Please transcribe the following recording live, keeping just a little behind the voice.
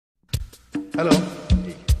Hello.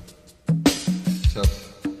 Hey. Tough.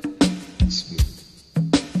 Smooth.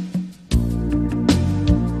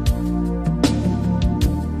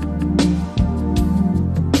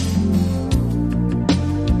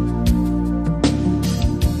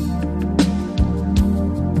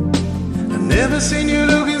 Never seen you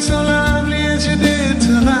looking so lovely as you did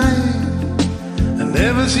tonight. I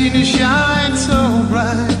never seen you shine so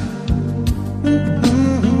bright.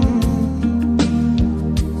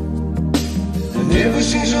 I never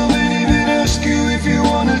seen so many men ask you if you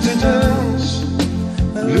wanted to dance.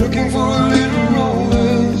 Looking for a little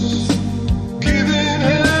romance, giving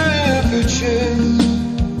half a chance.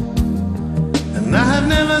 And I have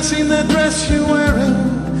never seen that dress you're wearing,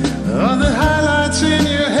 or the highlights in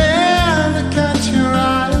your hair that catch your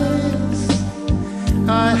eyes.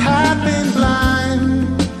 I have been blind.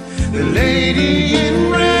 The lady in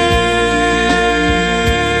red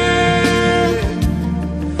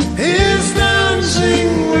is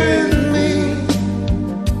dancing with me,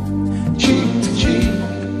 cheek to cheek.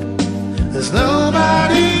 There's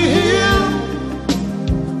nobody here.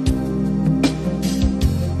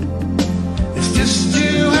 It's just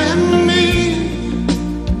you and me.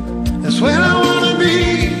 That's where I wanna be.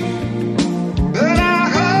 But I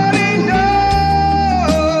hardly know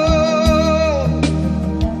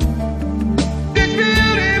this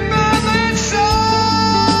beauty by my side.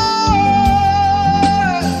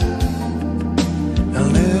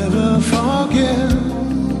 I'll never forget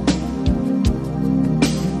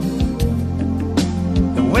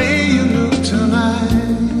the way you look tonight.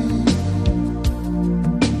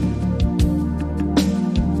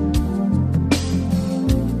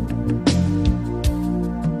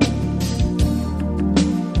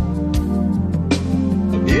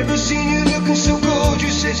 Never seen you looking so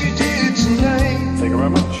gorgeous as you did tonight. Thank you very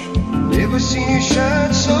much. Never seen you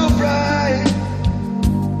shine so bright.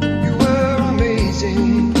 You were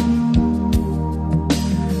amazing.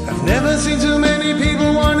 I've never seen too many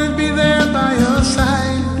people want to be there by your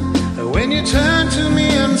side. And when you turned to me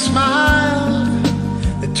and smiled,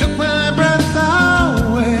 it took my breath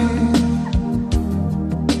away.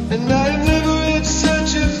 And I have never had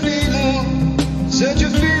such a feeling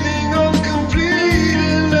of complete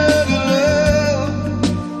and utter love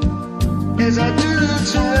as I do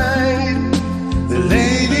tonight. The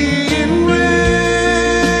lady in red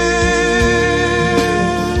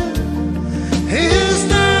is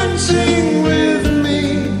dancing with me,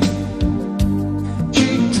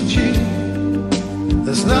 cheek to cheek.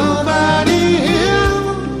 There's nobody here.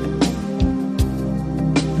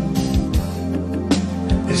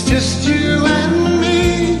 It's just you and me.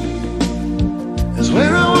 That's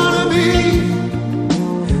where I wanna be.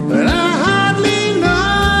 But I hardly know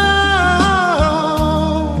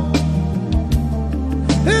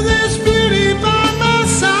there's beauty by my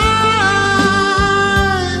side.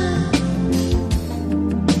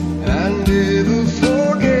 I'll never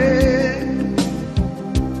forget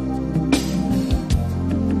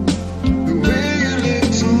the way you look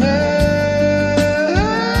tonight.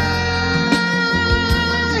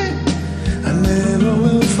 I never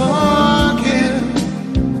will forget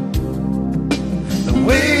the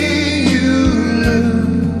way you look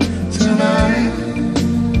tonight.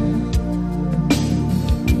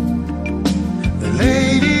 The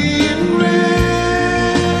lady in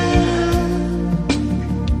red,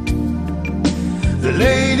 the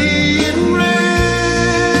lady in red,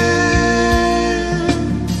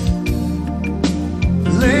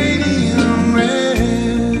 the lady in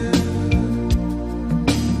red,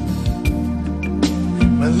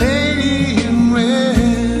 my lady in red.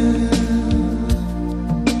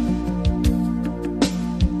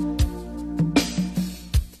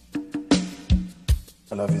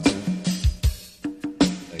 I love you too.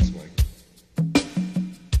 Thanks, Mike.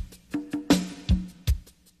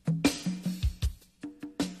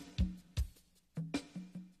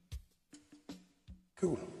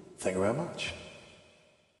 Cool. Thank you very much.